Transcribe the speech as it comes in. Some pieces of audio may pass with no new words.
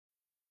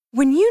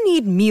When you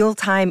need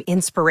mealtime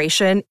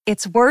inspiration,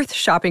 it's worth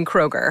shopping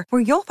Kroger,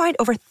 where you'll find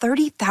over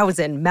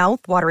 30,000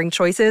 mouth-watering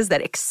choices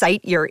that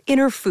excite your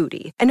inner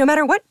foodie. And no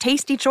matter what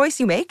tasty choice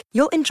you make,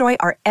 you'll enjoy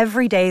our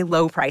everyday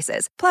low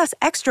prices, plus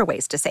extra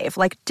ways to save,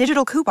 like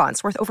digital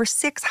coupons worth over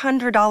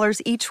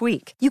 $600 each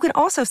week. You can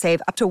also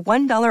save up to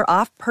 $1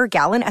 off per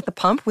gallon at the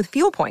pump with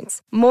fuel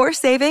points. More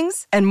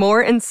savings and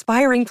more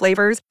inspiring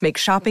flavors make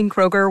shopping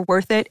Kroger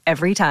worth it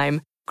every time.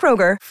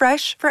 Kroger,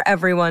 fresh for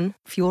everyone.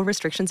 Fuel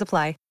restrictions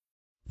apply.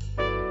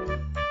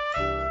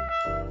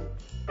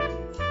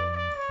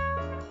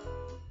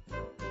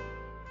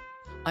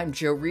 I'm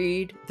Joe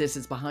Reed. This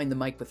is Behind the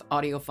Mic with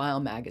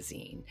AudioFile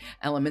Magazine.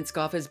 Alan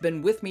Minskoff has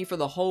been with me for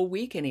the whole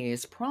week, and he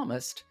has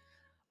promised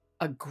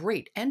a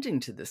great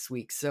ending to this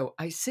week, so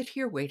I sit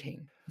here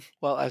waiting.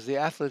 Well, as the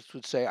athletes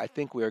would say, I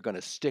think we are going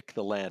to stick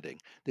the landing.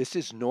 This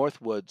is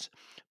Northwoods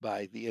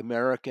by the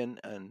American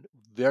and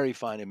very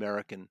fine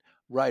American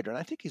writer, and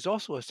I think he's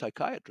also a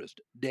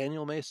psychiatrist,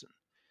 Daniel Mason.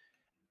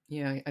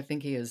 Yeah, I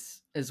think he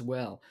is as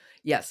well.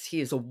 Yes, he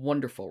is a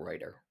wonderful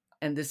writer.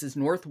 And this is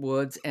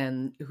Northwoods,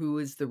 and who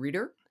is the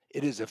reader?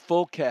 It is a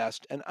full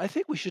cast, and I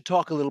think we should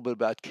talk a little bit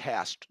about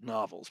cast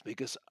novels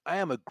because I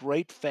am a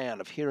great fan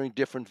of hearing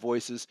different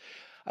voices,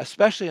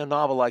 especially a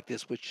novel like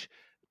this, which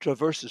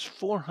traverses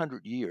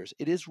 400 years.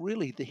 It is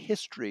really the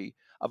history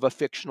of a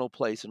fictional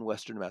place in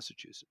Western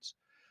Massachusetts.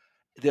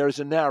 There is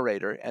a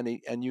narrator,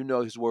 and you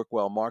know his work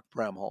well, Mark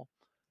Bramhall.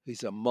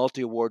 He's a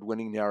multi-award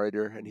winning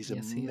narrator, and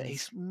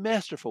he's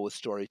masterful with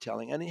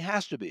storytelling, and he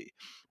has to be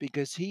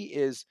because he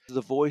is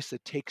the voice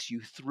that takes you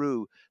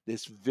through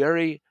this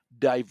very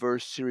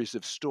diverse series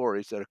of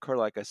stories that occur,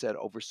 like I said,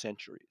 over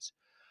centuries.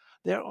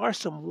 There are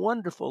some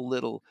wonderful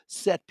little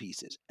set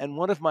pieces, and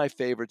one of my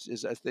favorites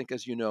is, I think,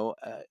 as you know,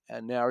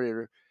 a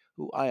narrator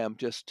who I am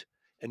just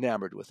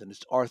enamored with, and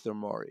it's Arthur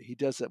Morey. He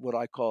does what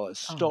I call a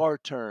star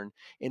turn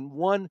in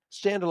one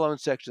standalone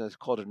section that's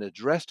called An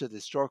Address to the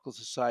Historical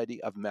Society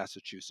of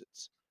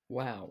Massachusetts.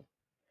 Wow.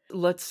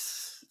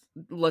 Let's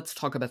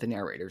talk about the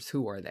narrators.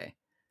 Who are they?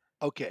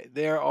 Okay,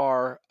 there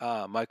are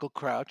Michael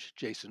Crouch,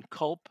 Jason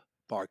Culp,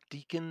 Mark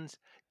Deakins,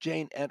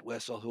 Jayne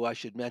Entwistle, who I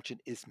should mention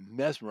is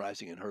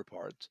mesmerizing in her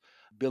parts,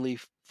 Billie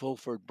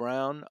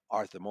Fulford-Brown,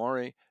 Arthur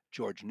Morey,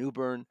 George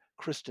Newbern,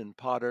 Kirsten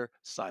Potter,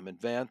 Simon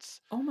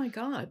Vance. Oh my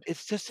God.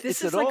 It's This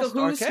an is like a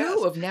all-star who's who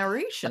cast. of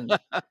narration.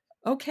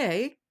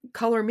 Okay,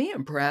 color me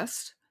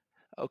impressed.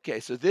 Okay,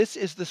 so this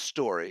is the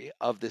story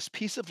of this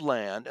piece of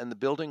land and the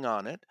building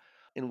on it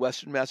in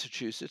Western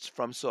Massachusetts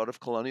from sort of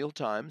colonial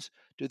times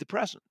to the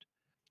present.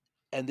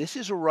 And this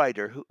is a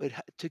writer who,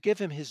 to give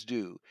him his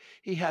due,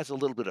 he has a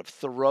little bit of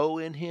Thoreau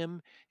in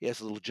him. He has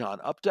a little John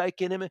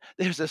Updike in him.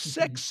 There's a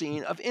sex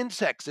scene of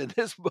insects in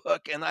this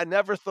book, and I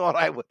never thought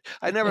I would.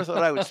 I never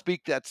thought I would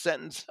speak that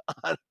sentence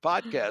on a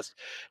podcast.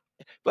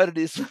 But it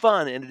is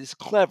fun and it is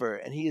clever,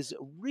 and he is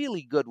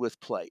really good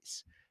with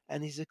place,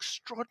 and he's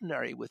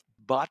extraordinary with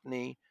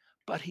botany.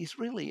 But he's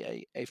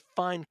really a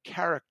fine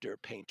character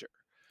painter.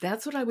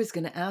 That's what I was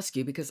going to ask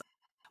you, because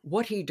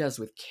what he does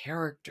with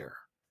character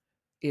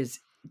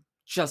is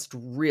just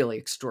really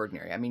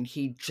extraordinary. I mean,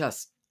 he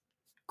just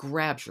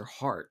grabs your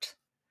heart.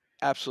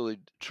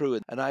 Absolutely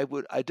true. And I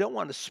don't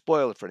want to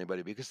spoil it for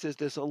anybody because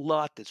there's a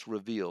lot that's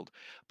revealed.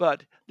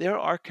 But there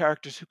are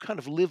characters who kind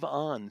of live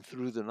on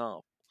through the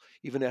novel.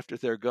 Even after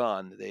they're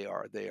gone, they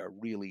are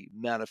really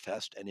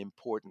manifest and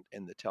important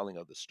in the telling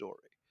of the story.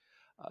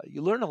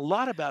 You learn a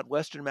lot about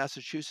Western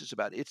Massachusetts,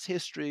 about its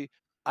history.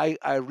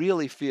 I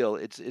really feel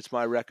it's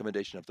my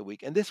recommendation of the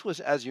week. And this was,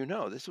 as you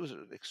know, this was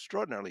an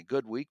extraordinarily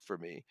good week for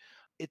me.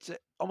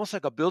 Almost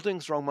like a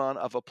Bildungsroman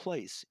of a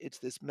place. It's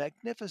this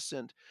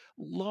magnificent,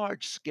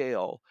 large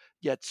scale,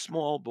 yet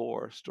small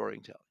bore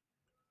storytelling.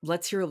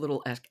 Let's hear a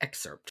little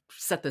excerpt.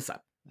 Set this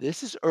up.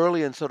 This is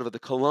early in sort of the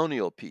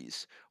colonial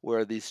piece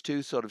where these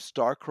two sort of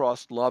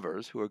star-crossed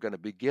lovers who are going to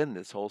begin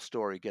this whole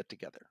story get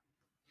together.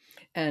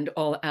 And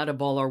all out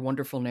of all our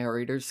wonderful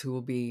narrators who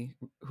will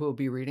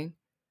be reading?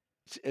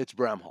 It's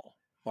Bramhall,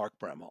 Mark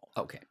Bramhall.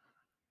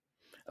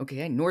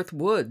 Okay,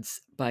 Northwoods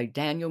by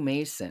Daniel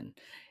Mason.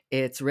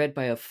 It's read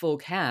by a full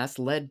cast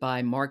led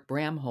by Mark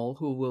Bramhall,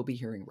 who we'll be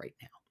hearing right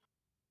now.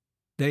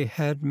 They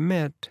had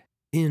met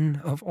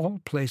in, of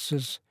all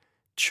places,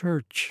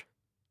 church.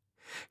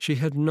 She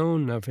had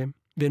known of him,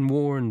 been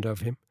warned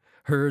of him,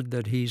 heard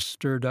that he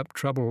stirred up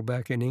trouble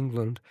back in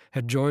England,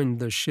 had joined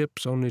the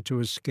ships only to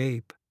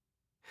escape,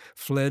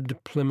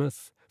 fled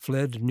Plymouth,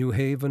 fled New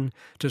Haven,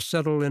 to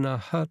settle in a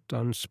hut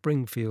on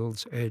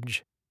Springfield's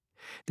edge.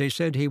 They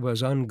said he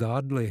was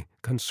ungodly,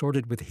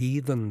 consorted with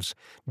heathens,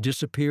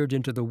 disappeared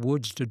into the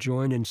woods to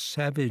join in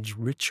savage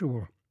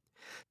ritual.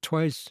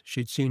 Twice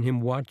she'd seen him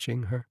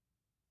watching her.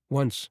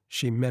 Once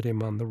she met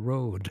him on the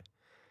road.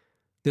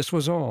 This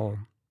was all,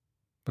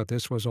 but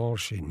this was all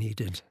she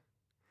needed.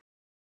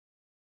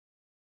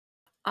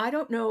 I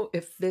don't know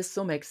if this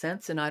will make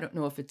sense, and I don't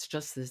know if it's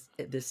just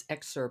this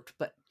excerpt,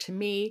 but to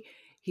me,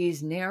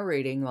 he's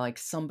narrating like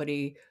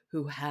somebody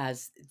who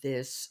has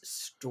this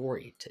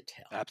story to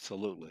tell.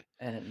 Absolutely.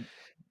 And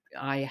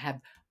I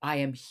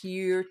am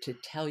here to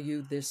tell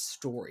you this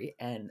story,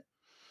 and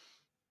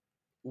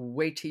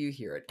Wait till you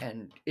hear it.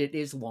 And it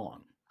is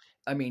long.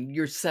 I mean,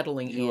 you're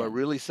settling You are in.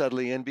 really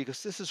settling in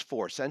because this is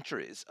 4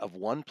 centuries of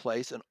one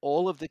place and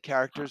all of the Huh.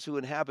 characters who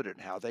inhabit it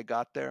and how they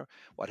got there,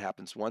 what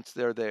happens once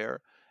they're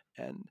there,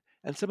 and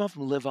some of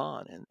them live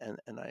on.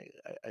 And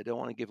I don't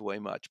want to give away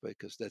much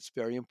because that's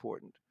very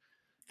important.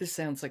 This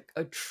sounds like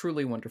a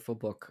truly wonderful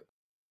book.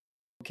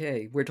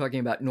 Okay, we're talking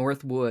about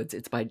North Woods.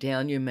 It's by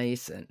Daniel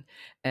Mason,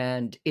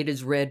 and it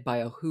is read by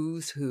a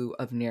who's who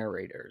of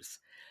narrators,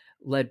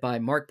 led by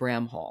Mark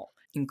Bramhall,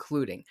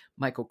 including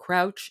Michael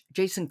Crouch,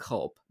 Jason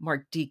Culp,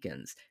 Mark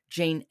Deakins,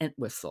 Jayne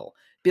Entwistle,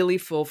 Billie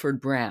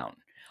Fulford-Brown,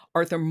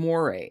 Arthur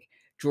Morey,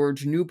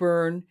 George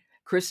Newbern,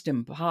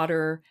 Kirsten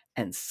Potter,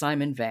 and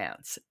Simon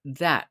Vance.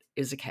 That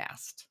is a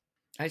cast.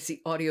 I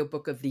see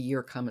audiobook of the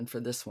year coming for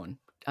this one.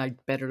 I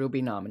bet it'll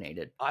be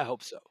nominated. I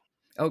hope so.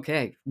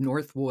 Okay,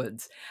 North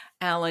Woods.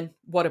 Alan,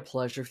 what a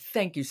pleasure.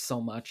 Thank you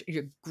so much.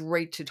 You're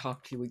great to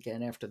talk to you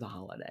again after the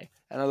holiday.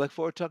 And I look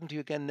forward to talking to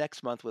you again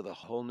next month with a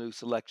whole new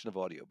selection of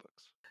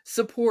audiobooks.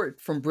 Support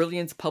from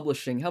Brilliance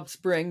Publishing helps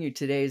bring you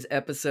today's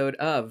episode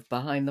of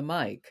Behind the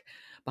Mic.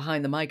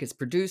 Behind the Mic is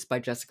produced by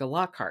Jessica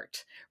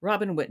Lockhart.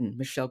 Robin Whitten,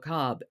 Michelle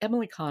Cobb,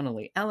 Emily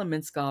Connolly, Alan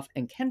Minskoff,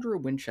 and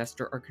Kendra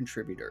Winchester are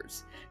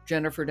contributors.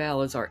 Jennifer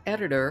Dahl is our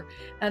editor,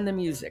 and the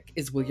music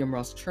is William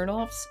Ross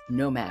Chernoff's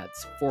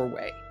Nomads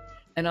 4-Way.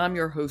 And I'm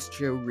your host,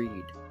 Joe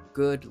Reed.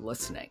 Good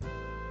listening.